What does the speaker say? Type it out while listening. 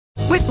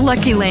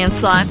Lucky Land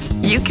Slots,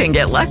 you can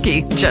get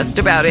lucky just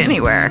about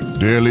anywhere.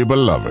 Dearly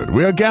beloved,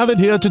 we are gathered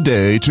here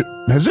today to...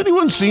 Has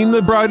anyone seen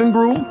the bride and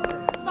groom?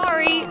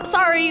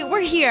 Sorry, we're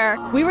here.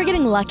 We were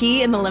getting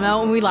lucky in the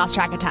limo and we lost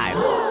track of time.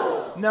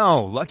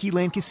 No, Lucky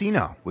Land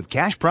Casino, with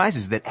cash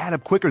prizes that add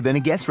up quicker than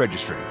a guest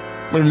registry.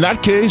 In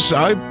that case,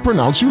 I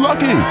pronounce you lucky.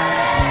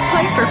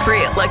 Play for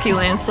free at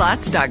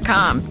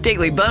LuckyLandSlots.com.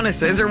 Daily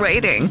bonuses are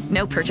waiting.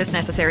 No purchase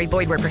necessary.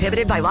 Void where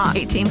prohibited by law.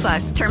 18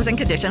 plus. Terms and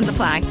conditions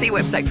apply. See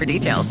website for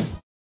details.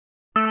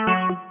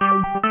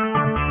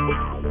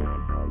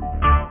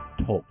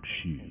 Talk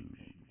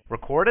shoes.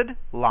 Recorded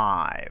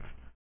live.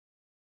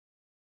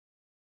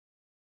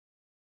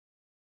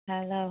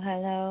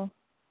 Hello.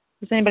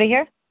 Is anybody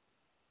here?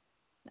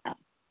 No.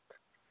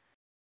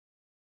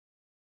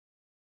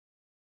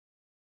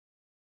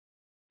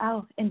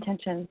 Oh,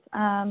 intentions.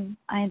 I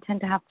intend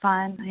to have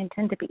fun. I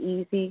intend to be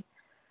easy.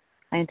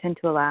 I intend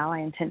to allow. I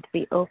intend to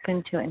be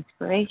open to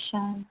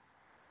inspiration.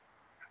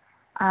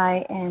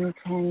 I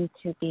intend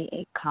to be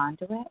a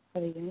conduit for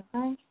the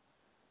universe.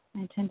 I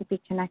intend to be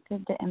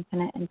connected to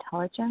infinite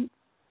intelligence.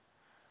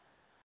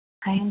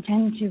 I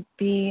intend to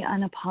be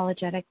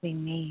unapologetically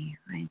me.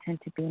 I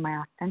intend to be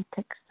my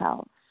authentic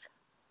self,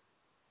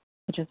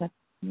 which is a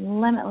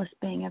limitless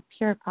being of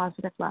pure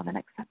positive love and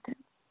acceptance.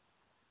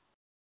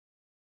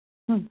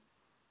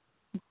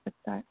 Let's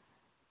start.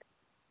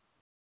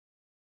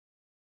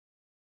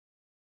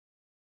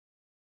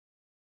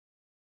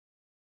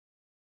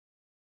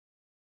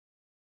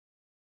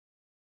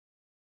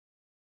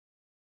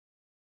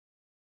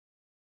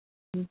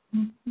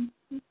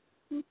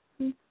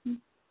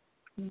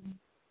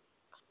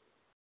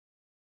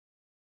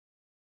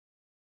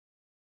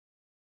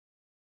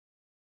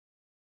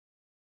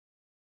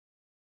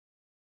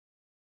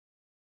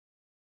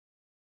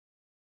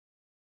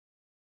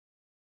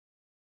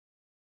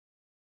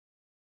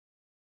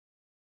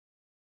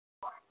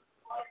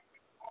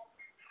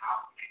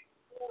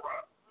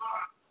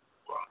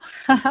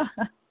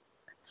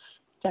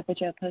 Jeffrey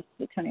Joe posted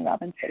the Tony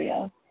Robbins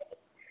video.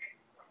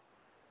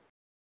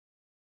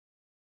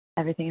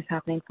 Everything is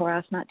happening for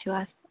us, not to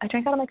us. I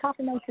drank out of my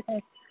coffee mug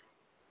today.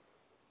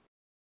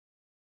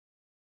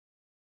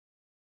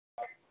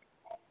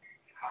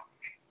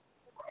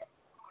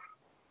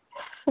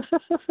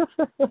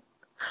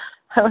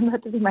 I want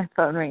that to be my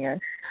phone ringer.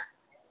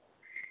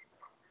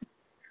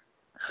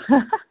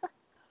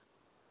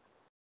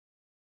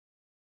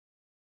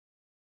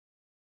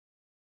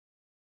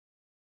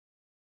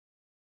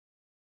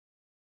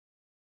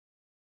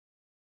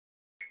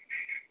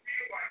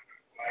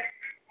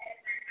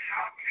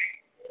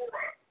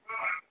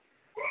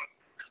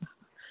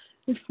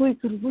 If we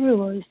could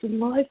realize that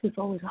life is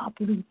always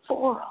happening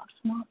for us,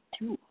 not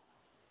to us.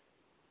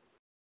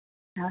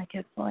 I like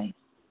his voice.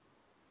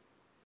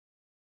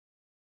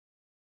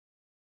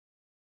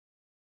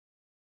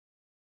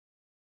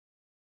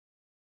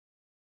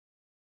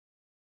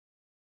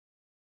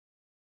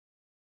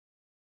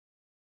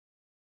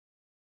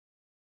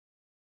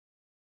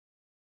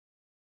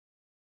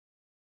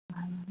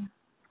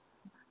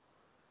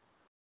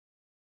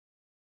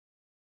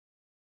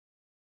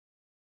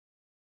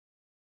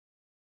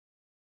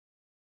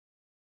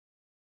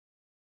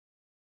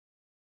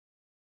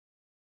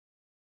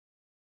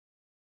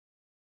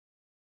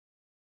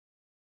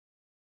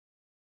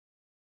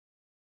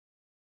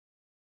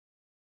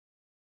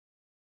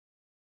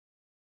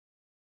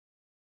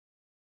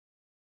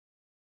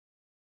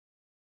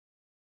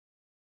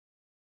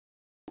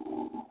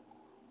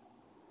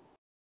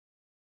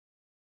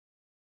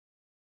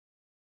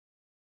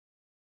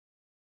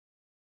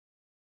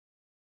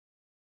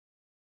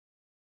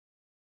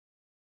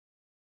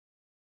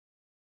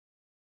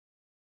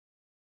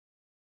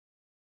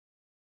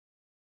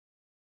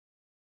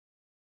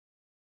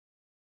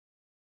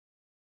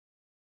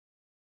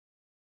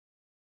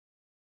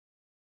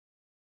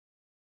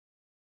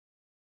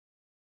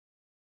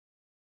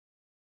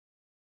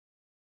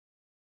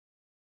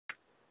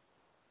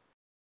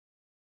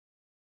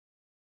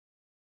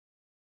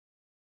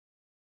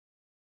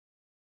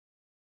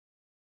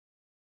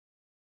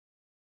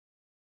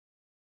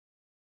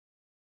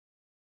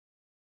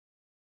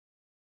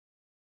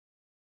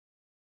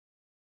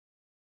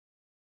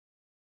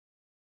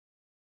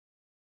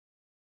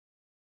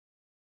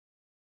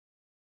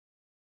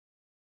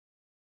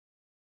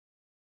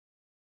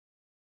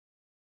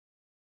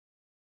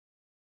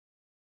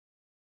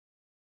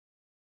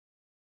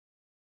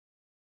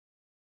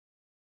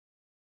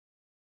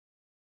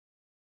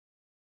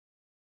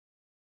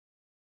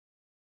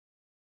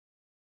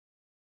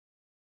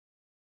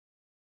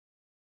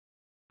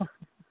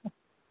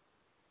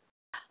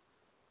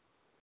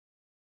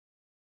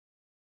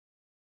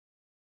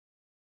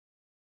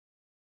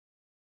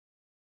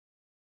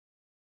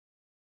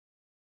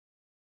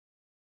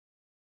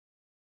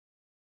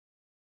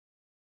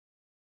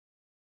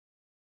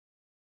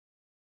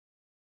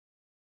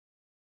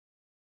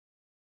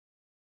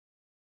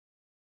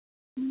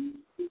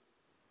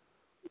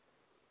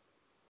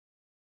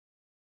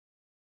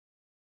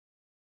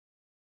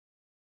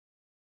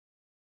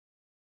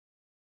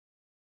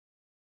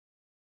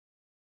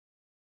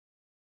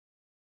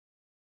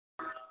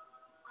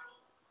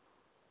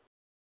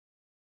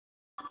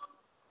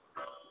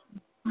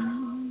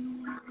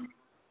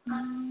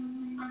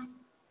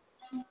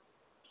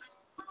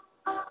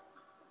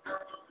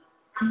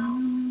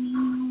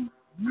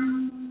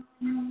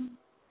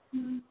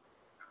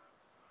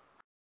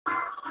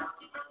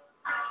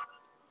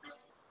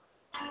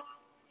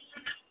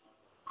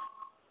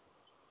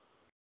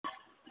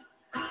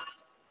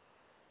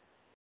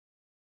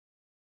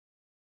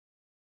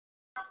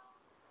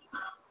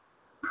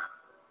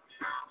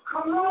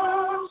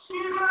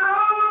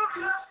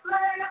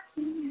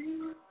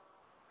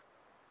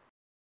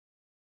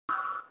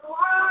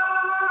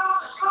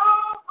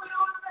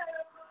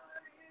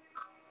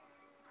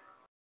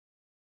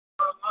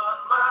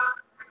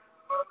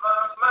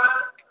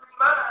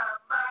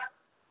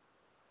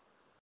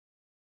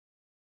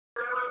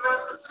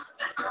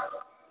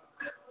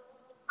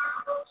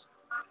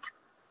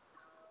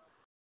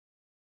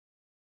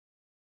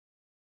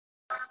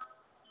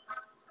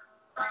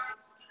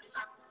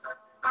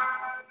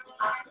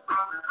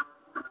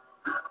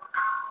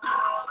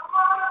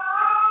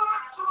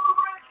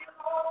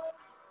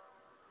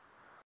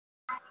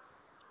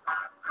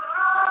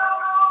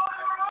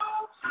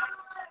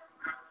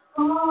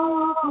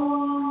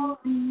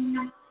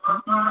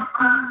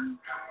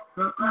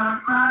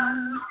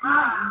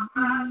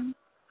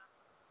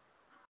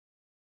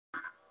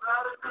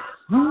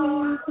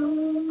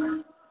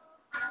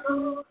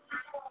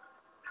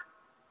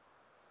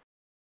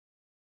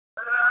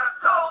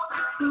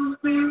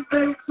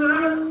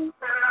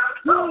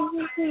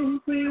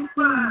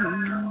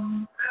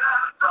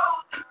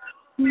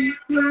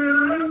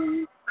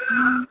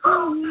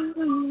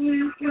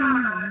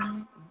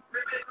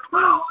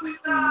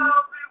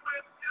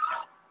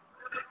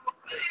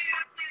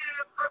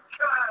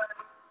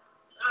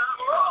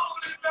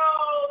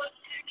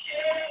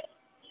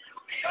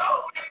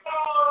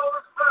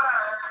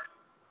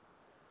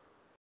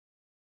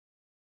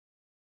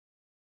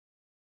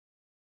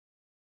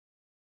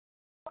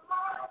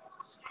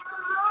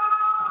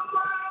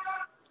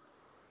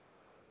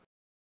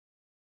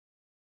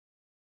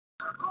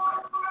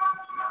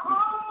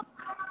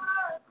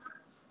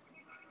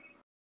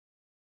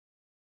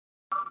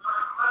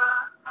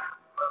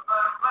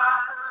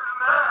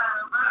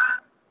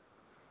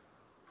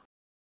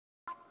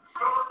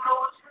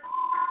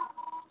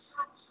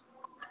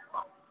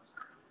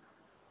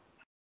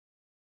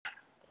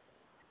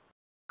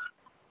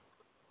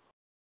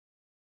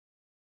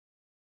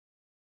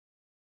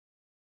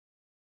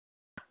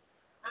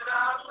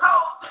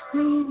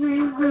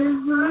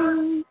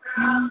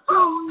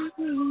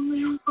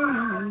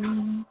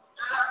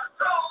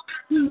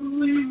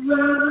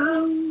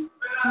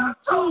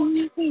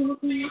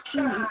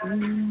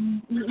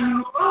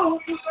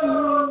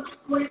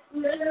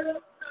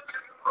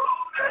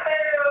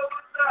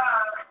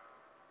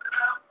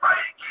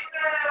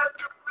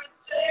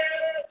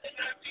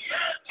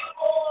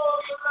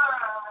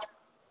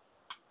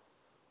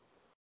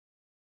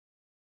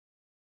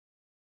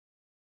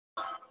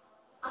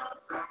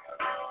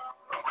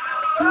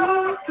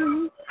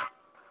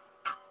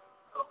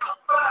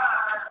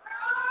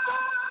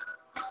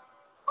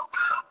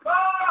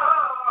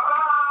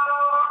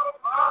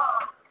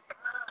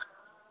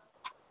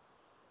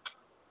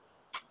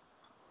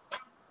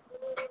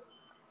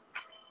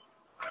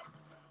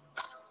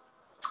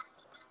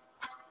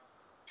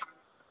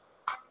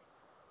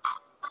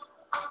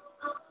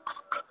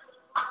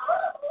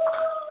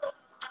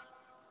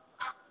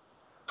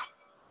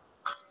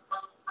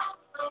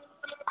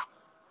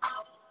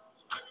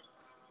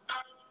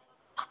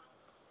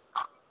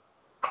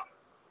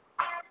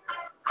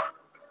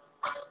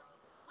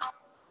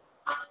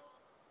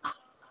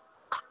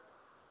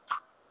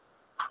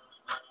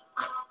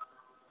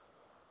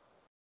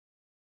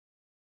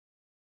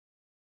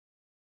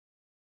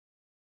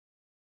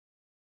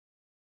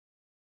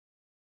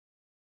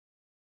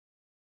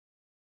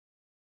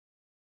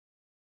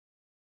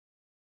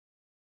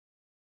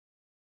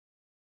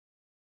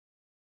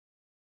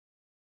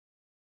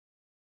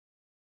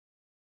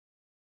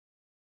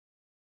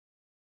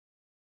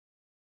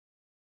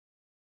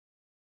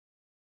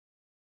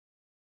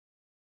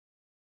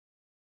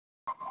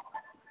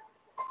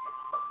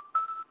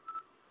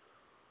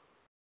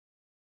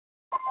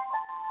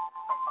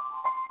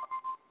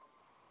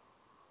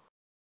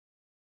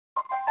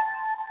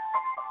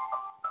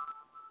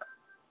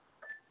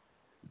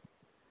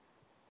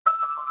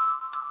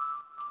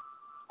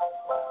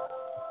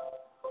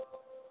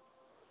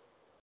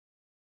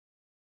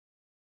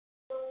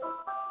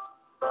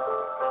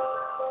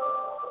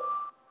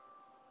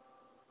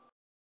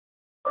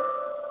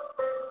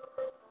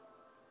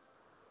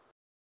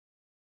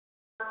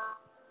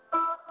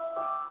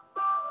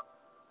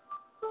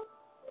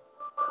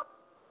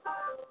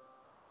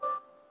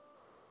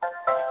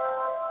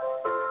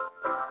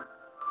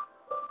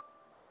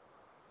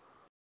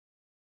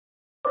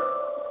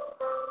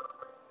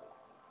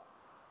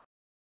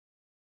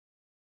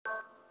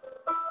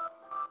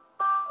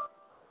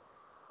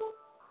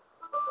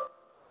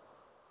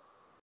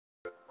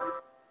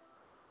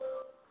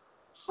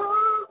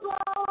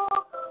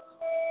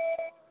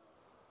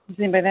 Is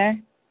anybody there?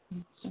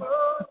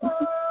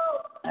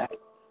 right.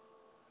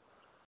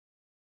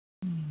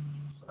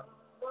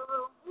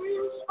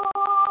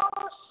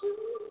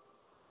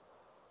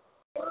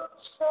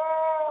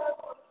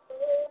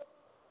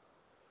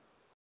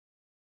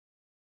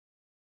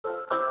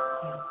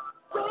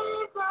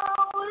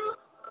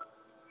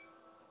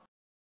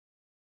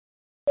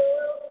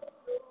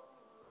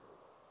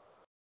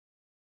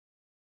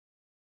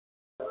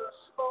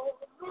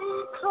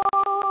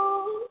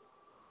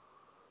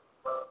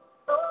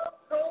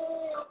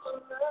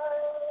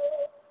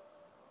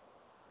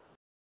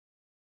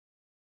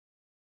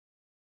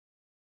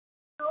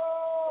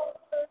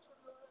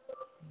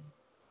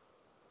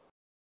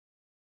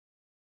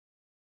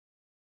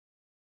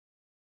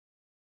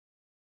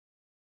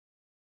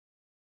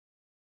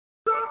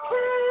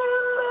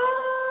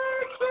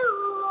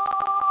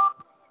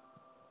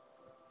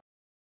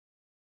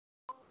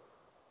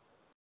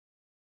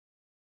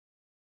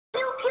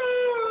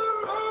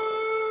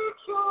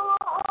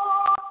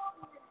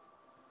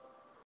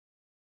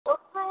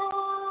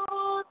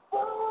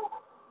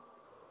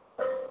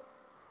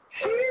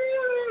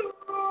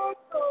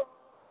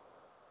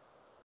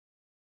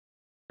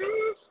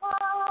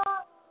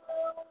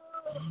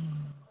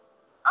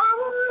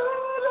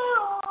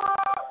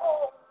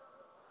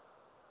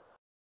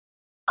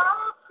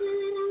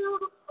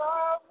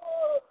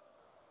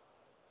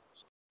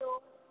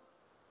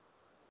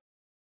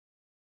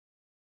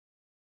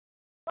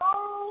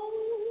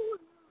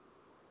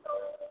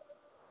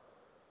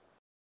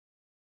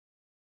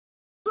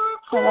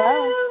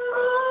 Hello.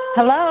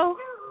 Hello.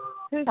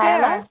 Who's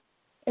Tyler? there?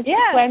 It's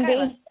Yeah,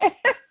 Wendy.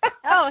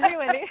 Oh, hey,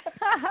 Wendy.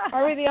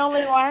 Are we the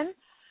only one?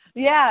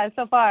 Yeah,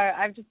 so far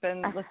I've just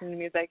been listening to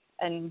music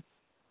and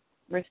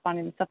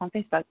responding to stuff on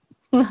Facebook.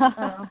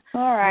 Oh,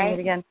 all right.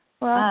 Again.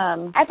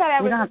 Well, I thought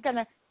I was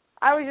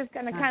just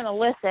gonna kind of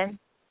listen.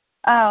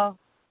 Oh,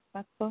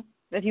 that's cool.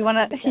 If you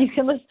wanna, you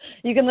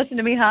can listen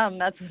to me hum.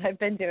 That's what I've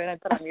been doing. I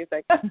put on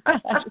music.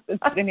 I've just been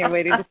sitting here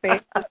waiting to see.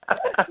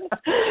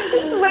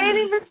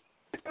 Waiting for.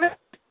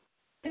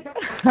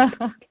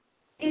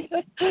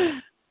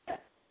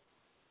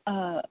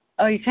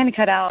 Oh, you kind of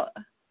cut out.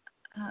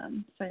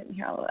 So I didn't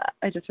hear all of that.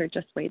 I just heard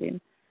just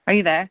waiting. Are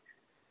you there?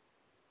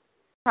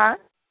 Huh?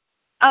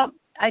 Oh,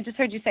 I just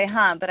heard you say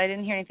but I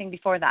didn't hear anything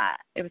before that.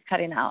 It was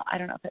cutting out. I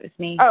don't know if it was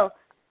me. Oh,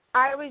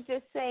 I was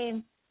just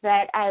saying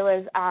that I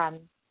was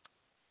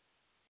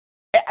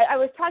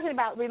talking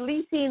about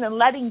releasing and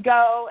letting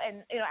go,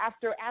 and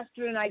after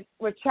Astrid and I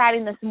were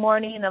chatting this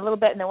morning a little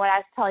bit, and then what I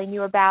was telling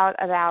you about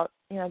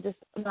just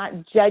not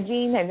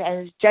judging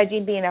and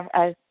judging being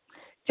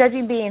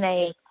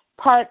a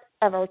part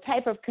of a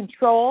type of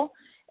control,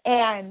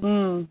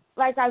 and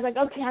like I was like,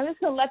 okay, I'm just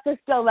gonna let this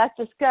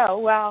go.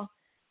 Well,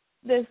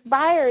 this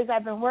buyers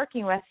I've been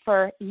working with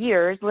for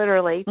years,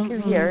 literally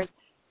 2 years.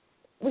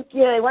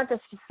 They want this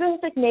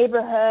specific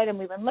neighborhood, and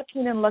we've been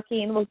looking and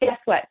looking. Well, guess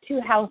what? 2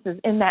 houses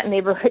in that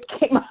neighborhood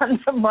came on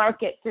the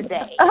market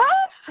today.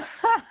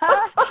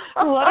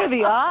 What are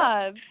the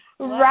odds?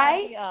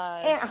 Right?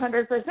 And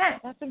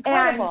 100%. That's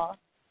incredible. And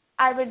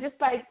I would just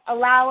like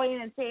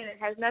allowing and saying it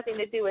has nothing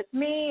to do with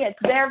me. It's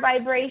their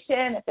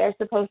vibration. If they're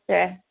supposed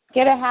to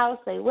get a house,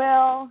 they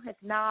will. If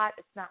not,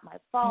 it's not my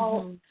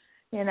fault.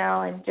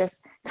 And just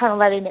kind of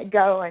letting it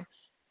go. And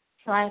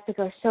so I have to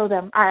go show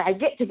them. I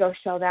get to go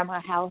show them a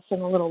house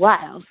in a little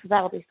while, so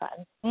that'll be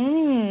fun.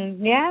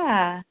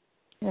 Yeah.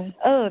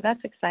 Oh,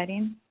 that's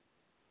exciting.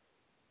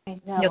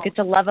 I know. You'll get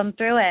to love them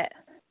through it.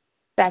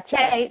 That's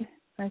right.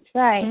 That's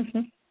right.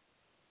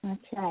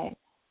 That's right.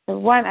 The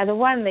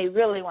one they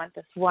really want.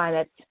 This one,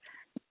 it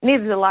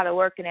needs a lot of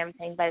work and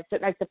everything, but it's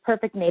like the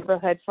perfect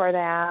neighborhood for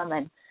them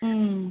and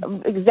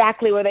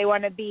exactly where they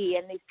want to be.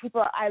 And these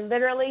people, I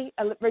literally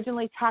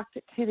originally talked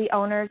to the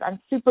owners on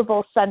Super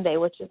Bowl Sunday,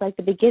 which is like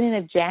the beginning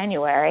of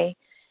January,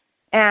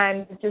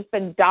 and just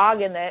been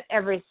dogging it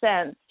ever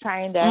since,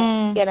 trying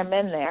to get them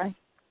in there.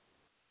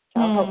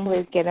 So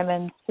hopefully get them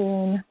in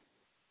soon.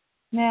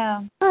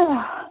 Yeah.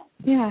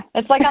 Yeah.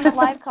 It's like on the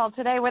live call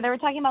today where they were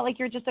talking about, like,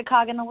 you're just a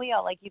cog in the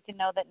wheel. Like, you can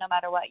know that no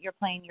matter what, you're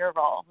playing your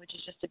role, which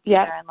is just to be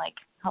there and, like,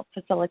 help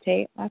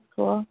facilitate. That's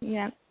cool.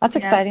 Yeah. That's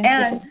exciting.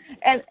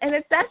 And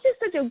that's just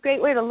such a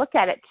great way to look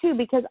at it, too,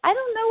 because I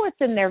don't know what's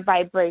in their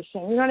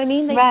vibration. You know what I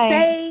mean? They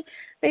say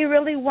they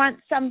really want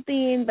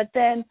something, but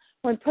then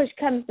when push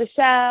comes to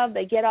shove,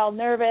 they get all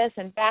nervous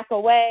and back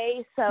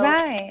away. So,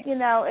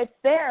 it's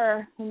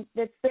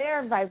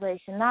their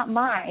vibration, not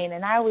mine.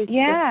 And I always just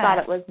thought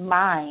it was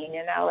mine,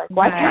 like,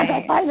 why can't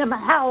I find them a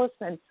house?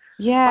 And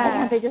why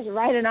can't they just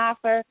write an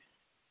offer?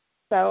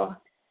 So,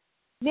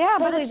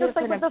 but it's just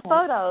like with the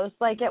photos.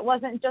 Like, it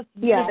wasn't just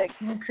you that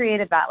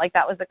created that. Like,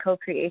 that was a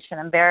co-creation,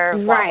 and their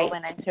wobble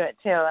went into it,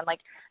 too.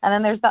 And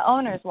then there's the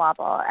owner's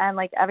wobble, and,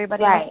 like,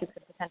 everybody else could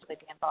potentially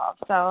be involved.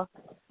 So,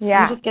 you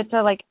just get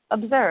to, like,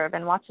 observe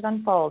and watch it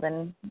unfold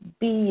and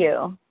be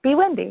you. Be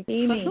Wendy.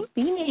 Be me.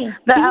 Be me.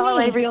 The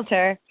LOA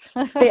realtor.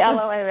 The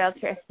LOA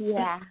realtor.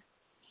 Yeah.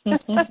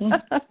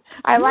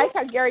 I like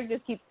how Gary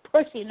just keeps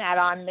pushing that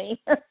on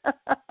me.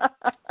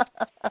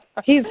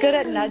 He's good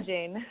at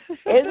nudging.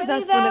 Isn't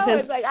he, though?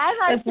 It's like, I'm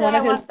not sure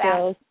I want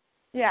that.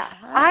 Yeah,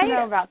 I don't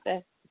know about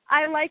this.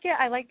 I like it.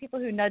 I like people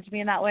who nudge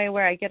me in that way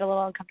where I get a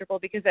little uncomfortable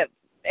because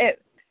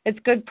it's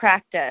good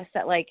practice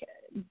at, like,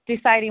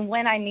 deciding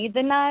when I need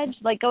the nudge,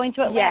 like going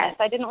to Atlantis. Yes.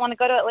 I didn't want to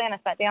go to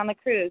Atlantis that day on the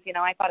cruise. You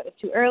know, I thought it was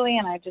too early,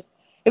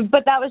 and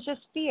but that was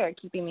just fear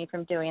keeping me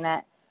from doing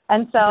it.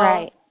 And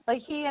so,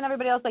 like, he and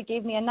everybody else, like,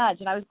 gave me a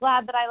nudge, and I was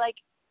glad that I, like,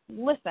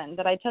 listened,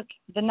 that I took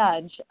the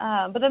nudge.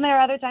 But then there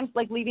are other times,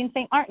 like, leaving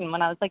St. Martin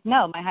when I was like,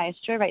 no, my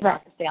highest joy right now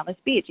is to stay on this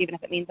beach, even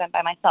if it means I'm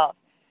by myself.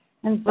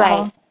 And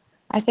so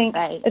I think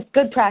it's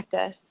good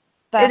practice.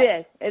 But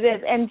it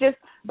is. And just,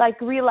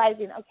 like,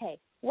 realizing, okay,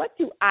 what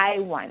do I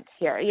want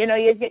here? You know,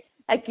 you get,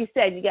 like you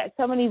said, you get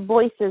so many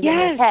voices in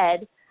your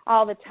head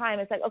all the time.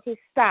 It's like, okay,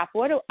 stop.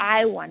 What do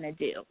I want to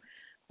do?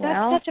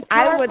 That's such a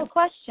powerful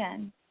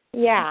question.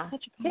 Yeah.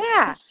 That's such a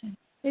powerful question.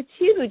 It's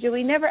huge, and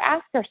we never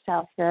ask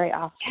ourselves very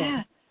often.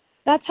 Yeah.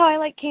 That's how I,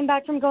 like, came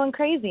back from going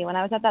crazy when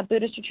I was at that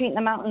Buddhist retreat in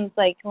the mountains,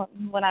 like,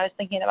 when I was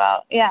thinking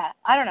about,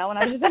 I don't know, when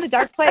I was just in a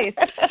dark place.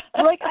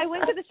 Like, I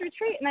went to this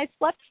retreat, and I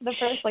slept for the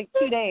first, like,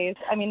 2 days.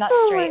 I mean, not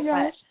straight,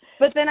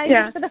 but then I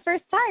did for the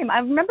first time. I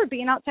remember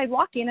being outside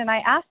walking, and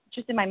I asked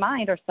just in my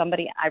mind, or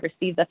somebody, I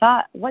received the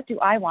thought, what do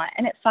I want?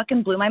 And it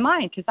fucking blew my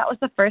mind, because that was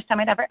the first time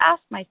I'd ever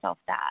asked myself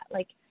that.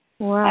 Like,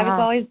 I was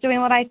always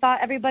doing what I thought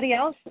everybody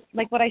else,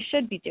 like, what I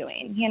should be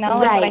doing, you know,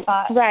 like what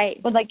I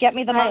thought would, like, get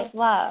me the most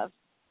love.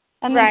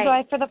 And then so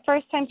I, for the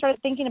first time,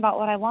 started thinking about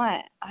what I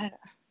want.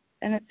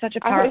 And it's such a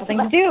powerful thing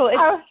to do. It's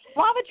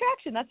law of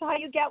attraction. That's how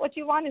you get what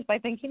you want, is by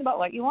thinking about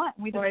what you want.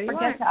 We just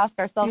forget to ask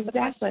ourselves the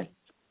question.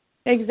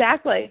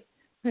 Exactly.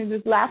 I'm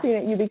just laughing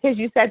at you because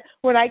you said,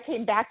 when I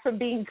came back from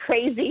being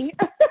crazy.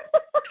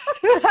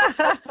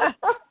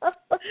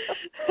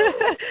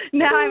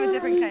 Now I'm a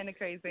different kind of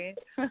crazy.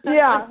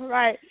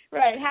 Right.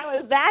 How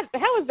was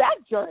that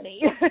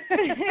journey?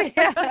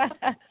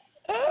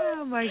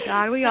 Oh my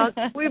God,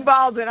 we've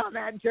all been on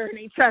that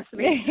journey. Trust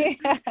me.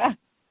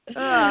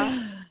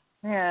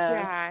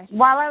 Yeah.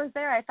 While I was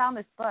there, I found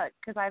this book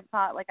because I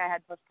thought, like, I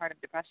had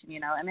postpartum depression, you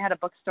know, and they had a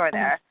bookstore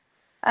there,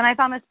 and I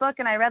found this book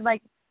and I read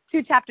like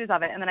 2 chapters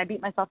of it, and then I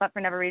beat myself up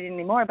for never reading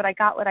anymore. But I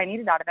got what I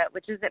needed out of it,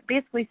 which is it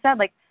basically said,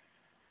 like,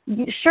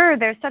 sure,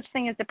 there's such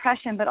thing as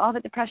depression, but all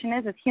that depression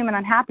is human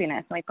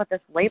unhappiness, and we put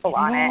this label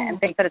on it and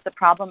think that it's a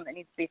problem that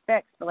needs to be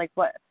fixed. But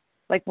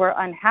we're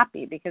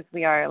unhappy because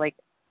we are, like,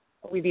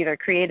 we've either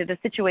created a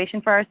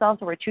situation for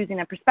ourselves or we're choosing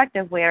a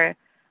perspective where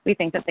we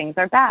think that things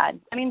are bad.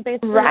 I mean,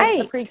 basically,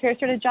 it's the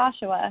precursor to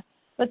Joshua.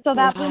 But so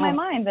that blew my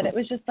mind, that it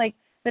was just like,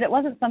 that it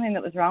wasn't something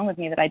that was wrong with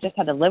me that I just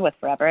had to live with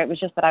forever. It was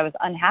just that I was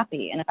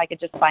unhappy. And if I could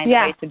just find a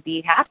way to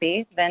be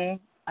happy, then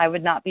I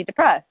would not be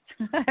depressed.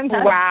 And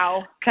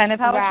that's kind of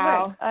how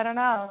it works. I don't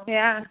know.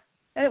 Yeah.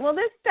 And, well,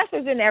 this stuff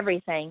is in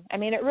everything. I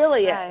mean, it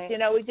really is. You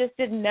know, we just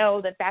didn't know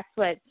that that's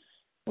what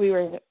we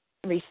were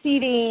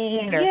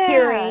receiving or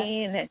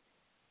hearing.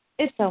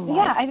 It's so much.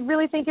 Yeah, I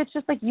really think it's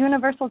just like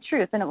universal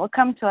truth, and it will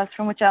come to us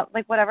from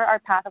like whatever our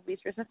path of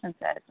least resistance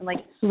is. And like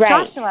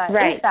Joshua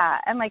is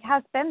that, and like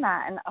has been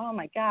that, and oh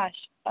my gosh,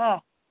 yeah,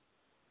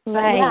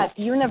 it's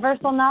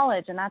universal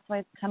knowledge, and that's why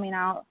it's coming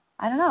out.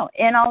 I don't know,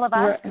 in all of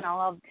us, and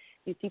all of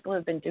these people who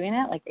have been doing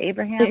it, like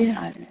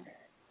Abraham.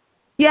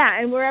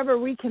 Yeah, and wherever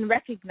we can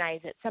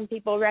recognize it. Some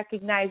people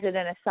recognize it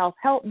in a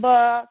self-help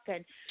book,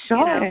 and you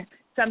know,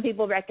 some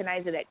people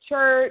recognize it at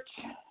church.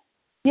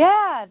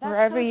 Yeah, that's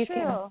wherever so you true.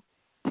 Can.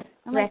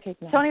 Like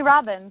Tony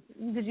Robbins.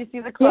 Did you see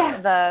the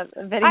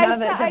video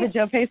that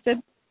Joe pasted?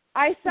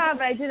 I saw,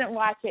 but I didn't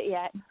watch it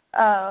yet.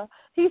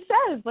 He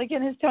says, like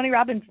in his Tony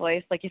Robbins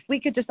voice, like if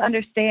we could just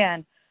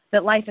understand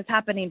that life is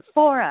happening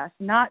for us,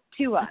 not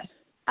to us.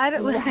 I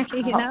don't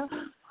you know.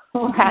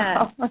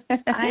 Wow.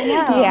 I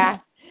know. Yeah.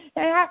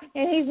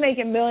 And he's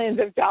making millions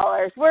of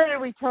dollars. Where did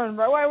we turn?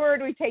 Where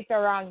did we take the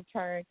wrong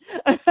turn?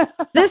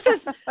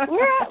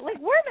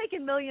 We're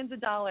making millions of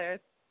dollars.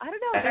 I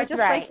don't know. They're just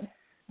like,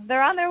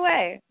 they're on their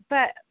way,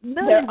 but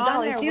millions of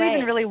dollars. Do you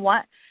even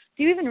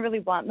really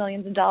want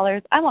millions of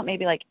dollars? I want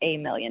maybe like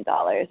 $1 million.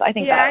 I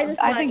think that'd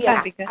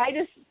be good. I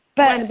just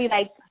want to be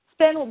like,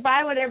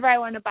 buy whatever I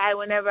want to buy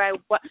whenever I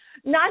want,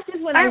 not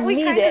just when I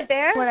need it.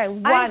 There? When I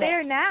want I'm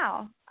there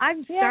now.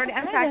 I'm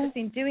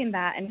practicing doing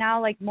that, and now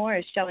like more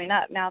is showing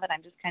up. Now that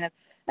I'm just kind of,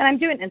 and I'm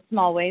doing it in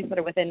small ways that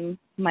are within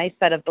my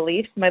set of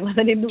beliefs, my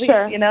limiting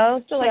beliefs. You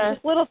know, so like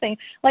just little things,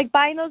 like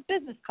buying those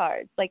business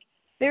cards, like.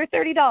 They were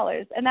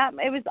 $30, and that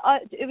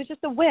it was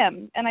just a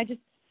whim, and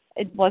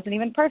it wasn't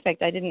even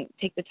perfect. I didn't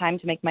take the time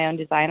to make my own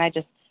design. I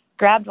just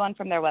grabbed one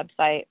from their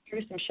website,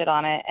 threw some shit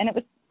on it, and it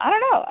was, I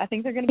don't know. I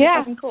think they're going to be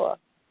fucking cool.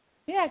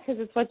 Yeah,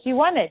 because it's what you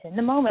wanted in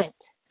the moment.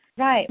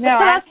 Right. No,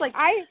 I've actually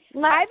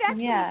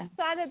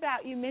thought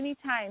about you many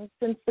times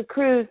since the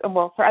cruise,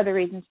 well, for other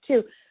reasons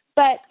too,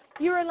 but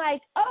you were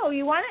like, oh,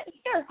 you want it?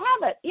 Here,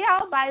 have it. Yeah,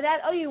 I'll buy that.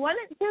 Oh, you want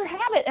it? Here,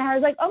 have it. And I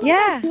was like, oh my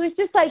gosh, it was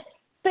just like,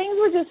 things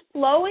were just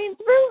flowing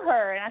through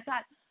her. And I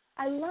thought,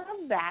 I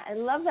love that. I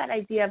love that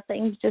idea of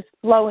things just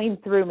flowing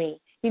through me.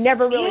 You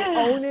never really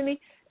own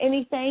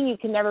anything. You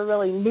can never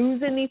really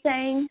lose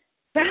anything.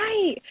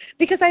 Right.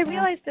 Because I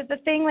realized that the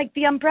thing, like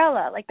the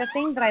umbrella, like the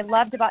thing that I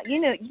loved about,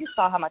 you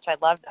saw how much I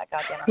loved that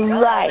goddamn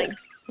umbrella. Right.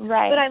 Like,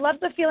 right. But I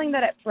loved the feeling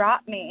that it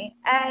brought me.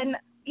 And,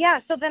 yeah,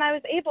 so then I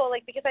was able,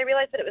 like, because I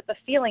realized that it was the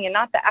feeling and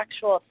not the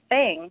actual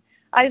thing,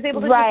 I was able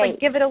to just, like,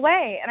 give it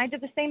away. And I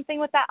did the same thing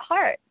with that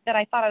heart that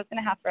I thought I was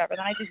going to have forever.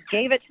 Then I just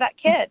gave it to that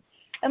kid.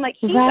 And, like,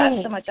 he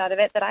got so much out of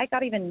it that I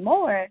got even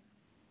more.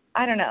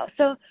 I don't know.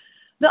 So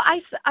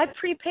I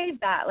prepaid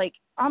that, like,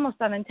 almost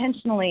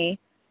unintentionally,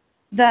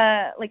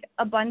 the like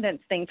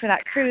abundance thing for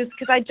that cruise,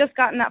 because I'd just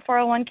gotten that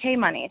 401k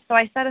money. So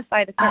I set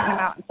aside a certain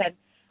amount and said,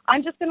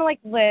 I'm just going to like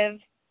live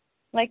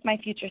like my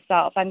future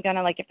self. I'm going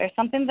to like, if there's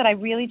something that I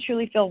really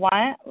truly feel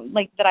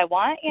that I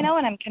want, and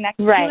I'm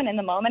connected to, and in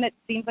the moment it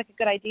seems like a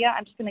good idea,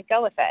 I'm just going to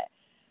go with it.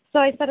 So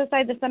I set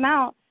aside this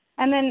amount.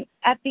 And then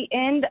at the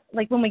end,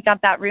 like when we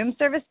got that room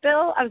service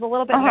bill, I was a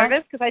little bit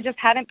nervous because I just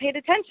hadn't paid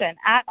attention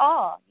at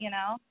all,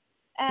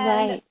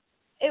 and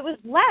it was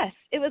less.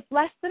 It was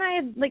less than I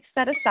had like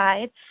set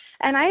aside,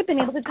 and I had been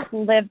able to just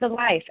live the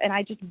life. And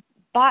I just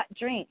bought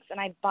drinks, and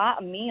I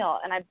bought a meal,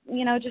 and I,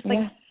 just like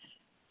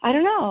I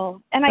don't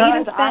know. And I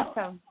even spent.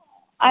 Awesome.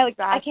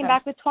 I came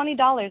back with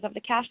 $20 of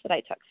the cash that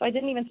I took, so I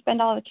didn't even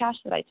spend all of the cash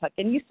that I took.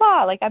 And you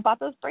saw, like I bought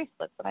those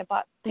bracelets, and I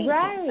bought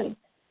paintings.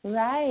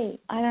 Right.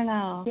 I don't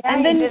know. Yeah,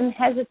 and then you didn't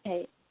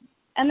hesitate.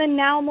 And then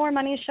now more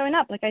money is showing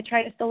up. Like I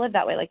try to still live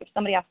that way. Like if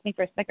somebody asks me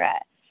for a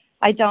cigarette,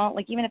 I don't,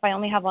 like, even if I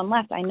only have one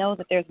left, I know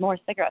that there's more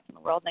cigarettes in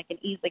the world, and I can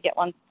easily get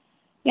one.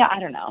 Yeah, I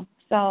don't know.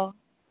 So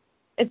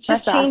it's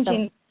just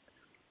changing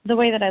the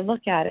way that I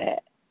look at it.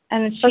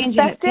 And it's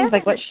changing, it seems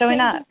like, what's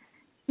showing up.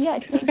 Yeah,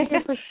 changing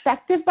your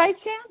perspective by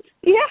chance?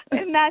 Yeah,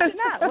 imagine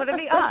that. What are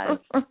the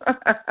odds?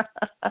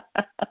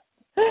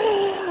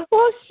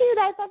 Well, shoot,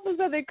 I thought those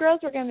other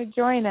girls were going to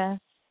join us.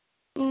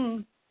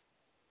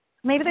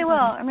 Maybe they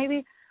will, or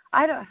maybe,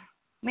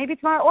 maybe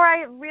tomorrow. Or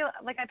I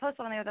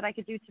posted on there that I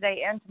could do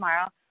today and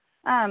tomorrow.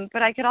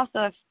 But I could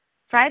also, if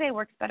Friday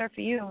works better for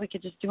you, we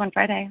could just do on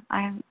Friday.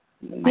 My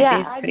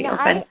day's pretty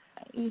open.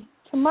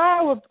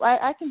 Tomorrow,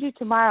 I can do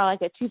tomorrow,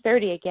 like at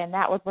 2:30 again.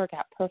 That would work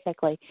out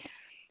perfectly.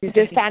 We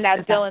just found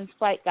out Dylan's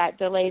flight got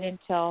delayed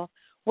until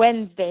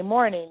Wednesday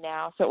morning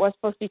now, so it was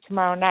supposed to be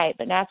tomorrow night,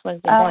 but now it's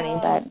Wednesday morning.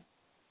 But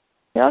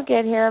he'll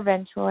get here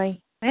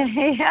eventually.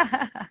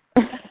 Yeah.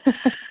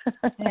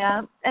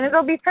 Yeah, and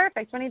it'll be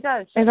perfect when he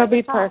does. It'll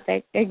be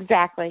perfect.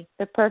 Exactly.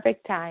 The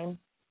perfect time.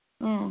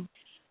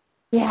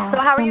 Yeah. So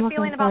how are you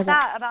feeling about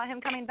that, about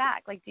him coming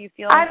back? Like, do you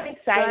feel I'm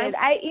excited.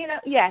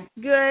 Good? Yes,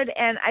 good.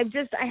 And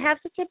I have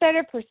such a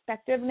better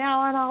perspective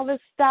now on all this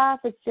stuff.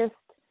 It's just,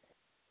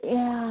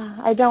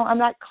 I'm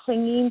not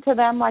clinging to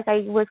them like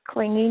I was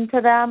clinging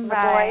to them, the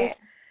boys.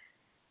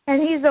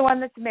 And he's the one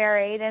that's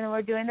married, and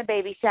we're doing the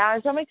baby shower.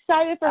 So I'm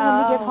excited for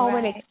him to get home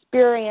and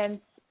experience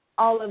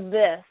all of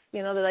this.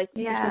 They're like,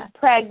 she's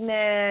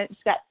pregnant.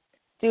 She's got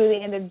due the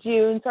end of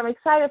June. So I'm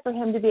excited for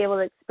him to be able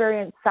to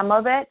experience some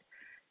of it,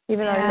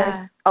 even though he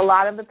missed a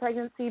lot of the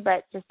pregnancy,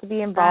 but just to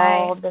be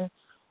involved. And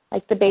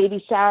like the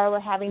baby shower, we're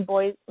having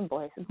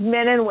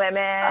men and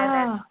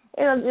women.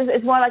 And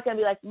it's more like going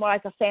to be more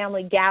like a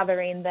family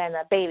gathering than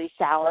a baby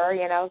shower,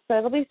 so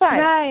it'll be fun.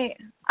 Right.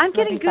 I'm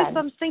getting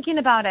goosebumps thinking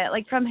about it,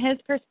 like from his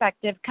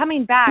perspective,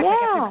 coming back, like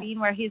after being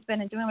where he's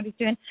been and doing what he's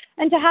doing,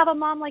 and to have a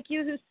mom like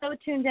you who's so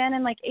tuned in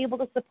and like able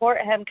to support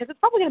him, because it's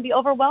probably going to be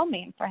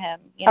overwhelming for him,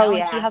 He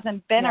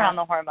hasn't been around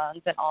the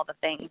hormones and all the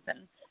things and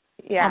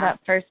all that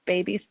first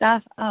baby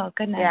stuff. Oh,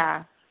 goodness.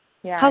 Yeah.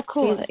 How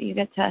cool that you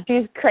get to.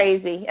 She's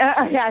crazy.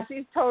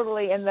 She's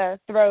totally in the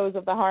throes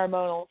of the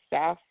hormonal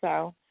stuff,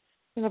 so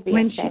it'll be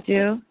When's she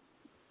due?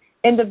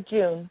 End of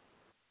June.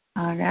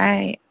 All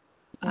right.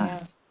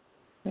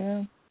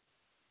 Yeah.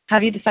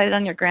 Have you decided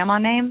on your grandma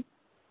name?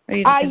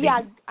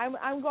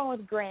 I'm going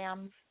with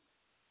Grams.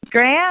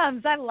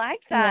 Grams, I like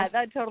that.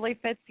 Yeah. That totally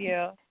fits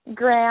you.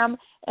 Graham,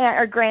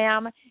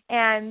 and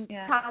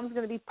Tom's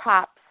going to be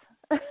Pops.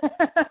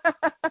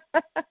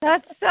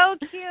 That's so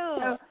cute.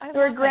 So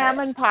we're Graham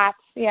and Pops.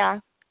 Yeah.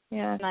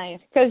 Nice.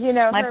 Because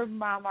her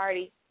mom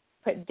already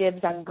put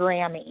dibs on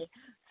Grammy,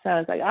 so I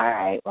was like, all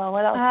right. Well,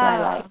 what else do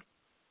I like?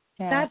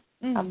 Yeah,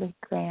 I'll be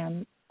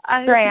Graham.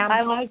 Graham.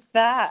 I like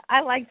that.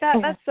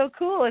 That's so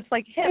cool. It's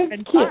like hip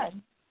and cute.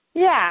 Fun.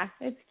 Yeah,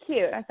 it's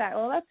cute. I thought,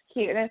 well, that's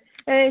cute. And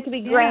it could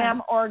be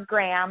Graham or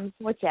Grams,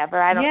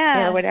 whichever. I don't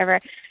care, whatever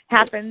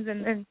happens,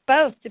 and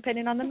both,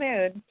 depending on the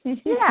mood.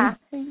 Yeah,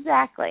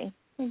 exactly.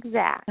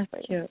 That's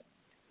cute.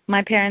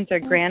 My parents are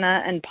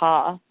Grana and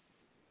Pa.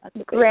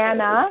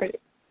 Grana?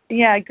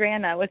 Yeah,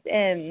 Grana with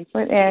N's.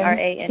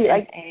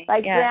 R-A-N-N-A.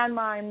 Like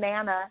Grandma and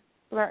Nana.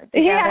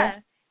 Yeah.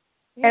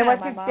 And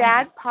what's your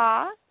dad,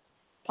 Pa?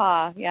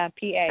 Pa, yeah,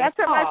 P-A.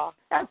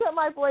 That's what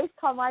my boys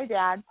call my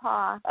dad,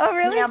 Pa. Oh,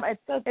 really?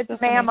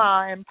 It's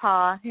Mama and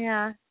Pa,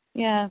 yeah.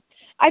 Yeah.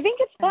 I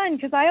think it's fun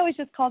because I always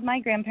just called my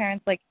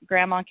grandparents like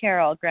Grandma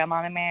Carol,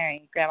 Grandma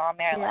Mary, Grandma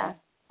Marilyn.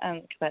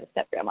 Because I had a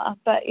step-grandma.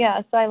 But,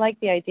 so I like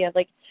the idea of,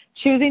 like,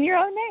 choosing your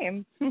own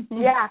name.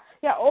 Yeah,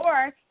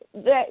 or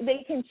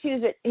they can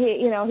choose it,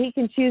 he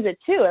can choose it,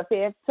 too.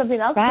 If something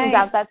else comes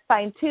out, that's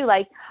fine, too.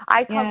 Like,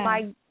 I called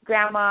my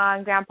Grandma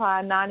and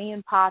Grandpa, Nani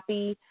and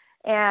Poppy.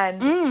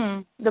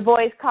 And the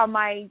boys call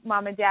my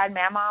mom and dad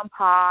Mama and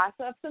Pa.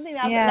 So if something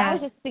else, and that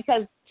was just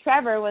because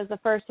Trevor was the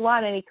first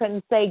one, and he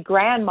couldn't say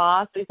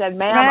Grandma, so he said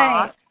Mama.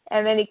 Right.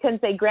 And then he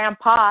couldn't say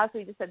Grandpa, so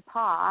he just said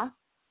Pa.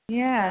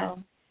 Yeah.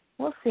 So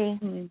we'll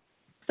see.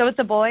 So it's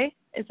a boy?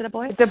 Is it a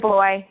boy? It's a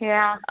boy,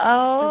 yeah.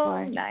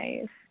 Oh,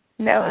 nice.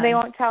 No, they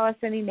won't tell us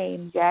any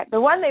names yet.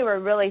 The one they were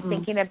really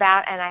thinking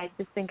about, and I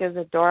just think is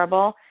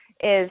adorable,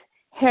 is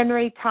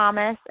Henry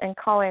Thomas, and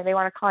they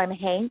want to call him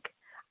Hank.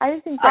 I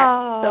just think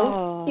that's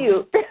so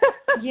cute.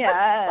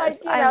 Yeah, like,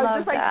 I love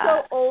just that.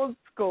 Like so old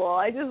school.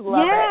 I just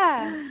love it.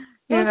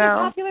 Yeah, those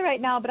are popular right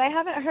now, but I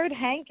haven't heard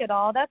Hank at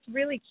all. That's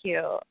really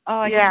cute. Oh,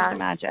 I can't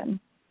imagine.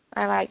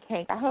 I like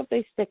Hank. I hope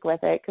they stick with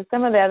it, because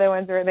some of the other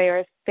ones where they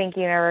were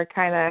thinking are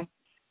kind of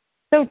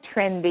so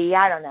trendy.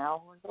 I don't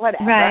know.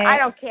 Whatever. Right. I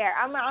don't care.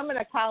 I'm going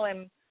to call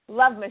him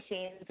Love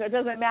Machine, so it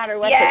doesn't matter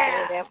what they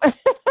do with him.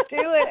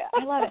 Do it.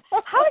 I love it.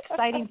 How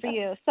exciting for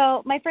you.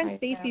 So my friend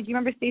Stacy, do you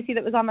remember Stacy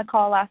that was on the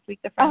call last week,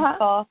 the friend's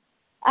call,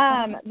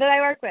 that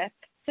I work with?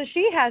 So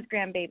she has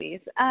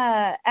grandbabies.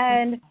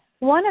 And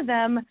one of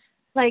them,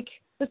 like,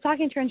 was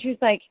talking to her, and she was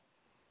like,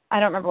 I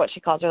don't remember what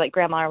she calls her, like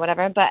Grandma or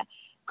whatever, but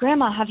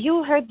Grandma, have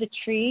you heard the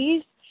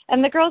trees?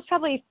 And the girl's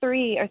probably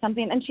 3 or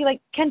something, and she, like,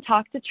 can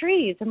talk to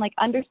trees and, like,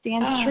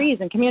 understands trees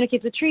and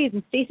communicates with trees.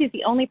 And Stacy's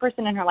the only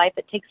person in her life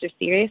that takes her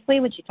seriously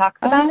when she talks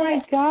about it. Oh,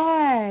 my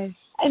gosh.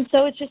 And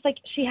so it's just like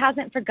she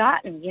hasn't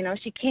forgotten,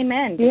 she came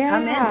in to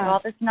come in with all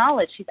this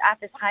knowledge. She's at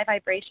this high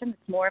vibration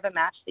that's more of a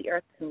match to the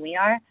earth than we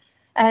are.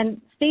 And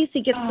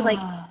Stacy gets to, like,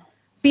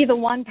 be the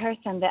one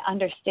person that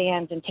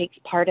understands and takes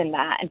part in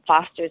that and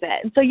fosters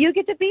it. And so you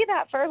get to be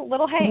that for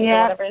little Hank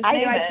or whatever his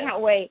name is. I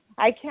can't wait.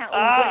 I can't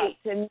wait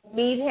to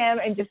meet him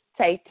and just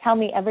say, tell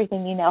me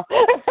everything you know.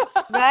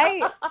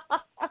 Right?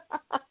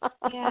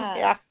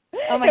 Yeah.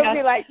 Oh, my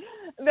gosh.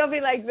 They'll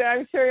be like,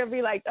 I'm sure he'll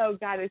be like, oh,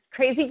 God, is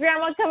crazy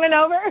Grandma coming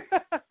over?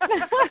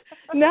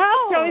 No.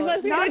 So he's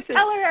going to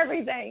tell her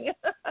everything.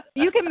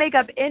 You can make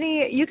up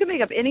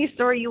any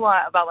story you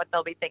want about what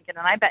they'll be thinking,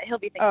 and I bet he'll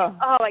be thinking,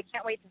 I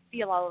can't wait to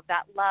feel all of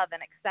that love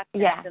and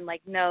acceptance and,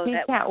 like, know he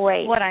that can't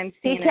wait. What I'm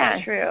seeing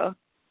is true.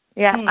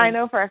 Yeah, I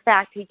know for a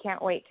fact he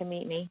can't wait to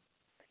meet me.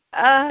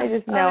 I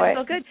just know it.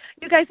 So good.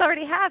 You guys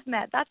already have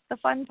met. That's the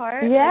fun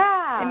part.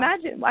 Yeah. Like,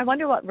 imagine. I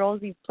wonder what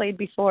roles you've played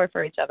before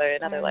for each other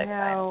in other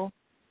lifetimes.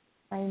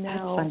 I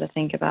know. That's fun to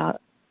think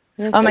about.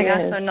 Yes, oh my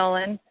gosh! So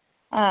Nolan,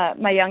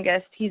 my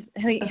youngest,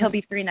 he'll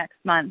be 3 next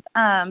month.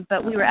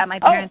 But we were at my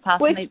parents'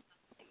 house.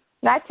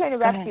 Not to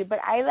interrupt you, but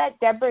I let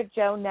Deborah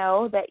Jo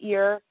know that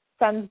your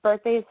son's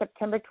birthday is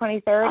September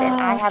 23rd,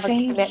 and I have a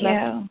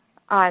commitment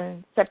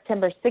on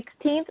September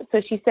 16th.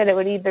 So she said it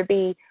would either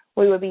be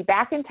we would be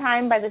back in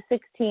time by the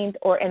 16th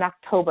or in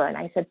October, and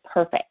I said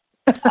perfect.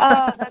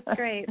 Oh, that's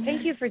great!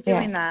 Thank you for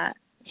doing that.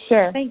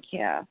 Sure. Thank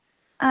you.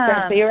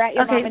 Sure. So you're at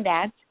your mom and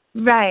dad's.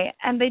 Right,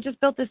 and they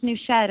just built this new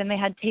shed, and they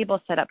had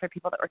tables set up for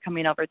people that were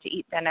coming over to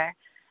eat dinner.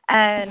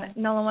 And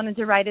Nolan wanted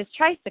to ride his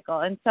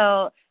tricycle, and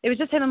so it was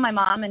just him and my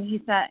mom. And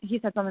he said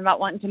something about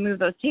wanting to move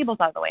those tables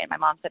out of the way. And my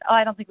mom said, "Oh,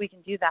 I don't think we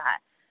can do that."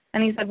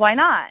 And he said, "Why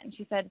not?" And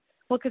she said,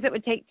 "Well, because it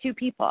would take 2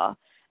 people."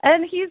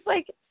 And he's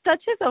like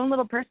such his own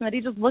little person that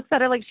he just looks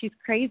at her like she's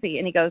crazy,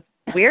 and he goes,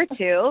 "We're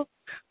 2."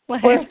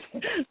 Like,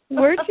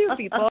 we're 2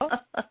 people.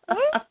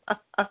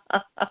 And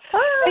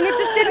it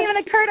just didn't even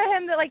occur to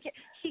him that, like,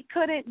 he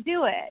couldn't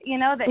do it,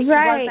 that he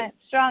wasn't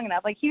strong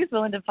enough. Like, he was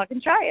willing to fucking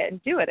try it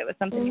and do it. It was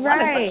something he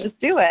wanted, let's just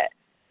do it.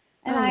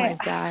 And my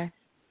God.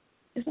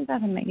 Isn't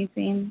that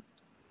amazing?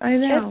 I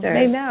know.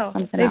 They know.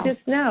 They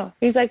just know.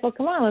 He's like, well,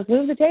 come on, let's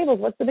move the tables.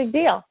 What's the big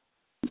deal?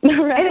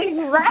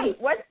 Right.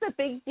 What's the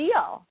big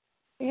deal?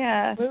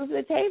 Yeah. Move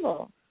the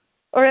table.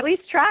 Or at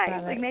least try.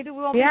 Like, maybe we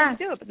won't be able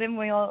to do it, but then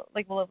we'll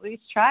at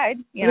least tried,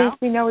 At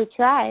least we know we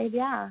tried,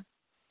 yeah.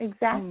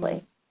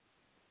 Exactly.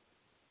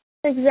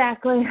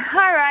 Exactly.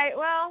 All right,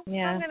 well,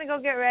 I'm going to go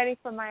get ready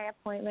for my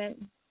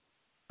appointment.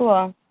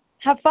 Cool.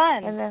 Have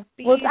fun. And I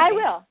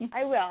will.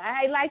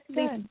 I like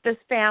this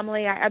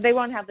family. They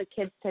won't have the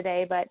kids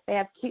today, but they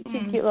have cute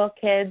little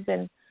kids,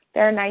 and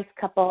they're a nice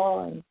couple,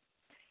 and,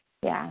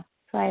 so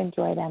I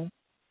enjoy them.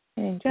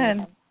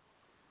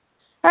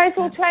 All right,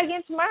 so we'll try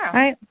again tomorrow. All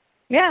right.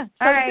 Yeah,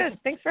 sounds good.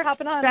 Thanks for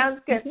hopping on.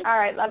 Sounds good. All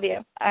right, love you.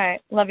 All right,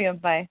 love you.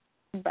 Bye.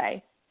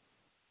 Bye.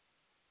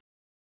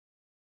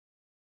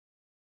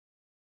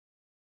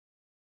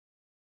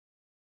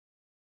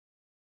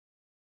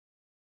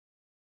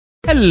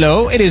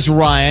 Hello, it is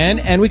Ryan,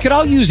 and we could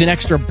all use an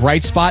extra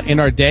bright spot in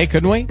our day,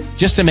 couldn't we?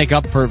 Just to make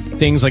up for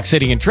things like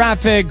sitting in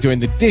traffic, doing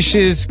the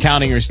dishes,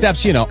 counting your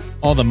steps,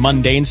 all the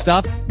mundane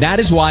stuff. That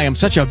is why I'm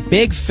such a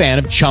big fan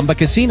of Chumba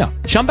Casino.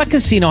 Chumba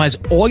Casino has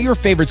all your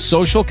favorite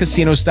social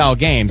casino-style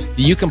games that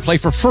you can play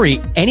for free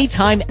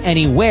anytime,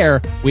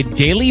 anywhere with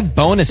daily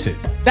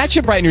bonuses. That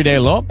should brighten your day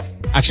a little.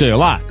 Actually, a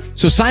lot.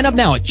 So sign up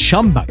now at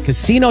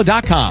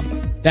ChumbaCasino.com.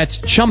 That's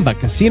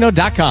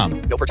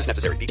ChumbaCasino.com. No purchase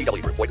necessary.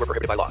 VGW Group. Void where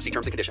prohibited by law. See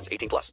terms and conditions. 18+.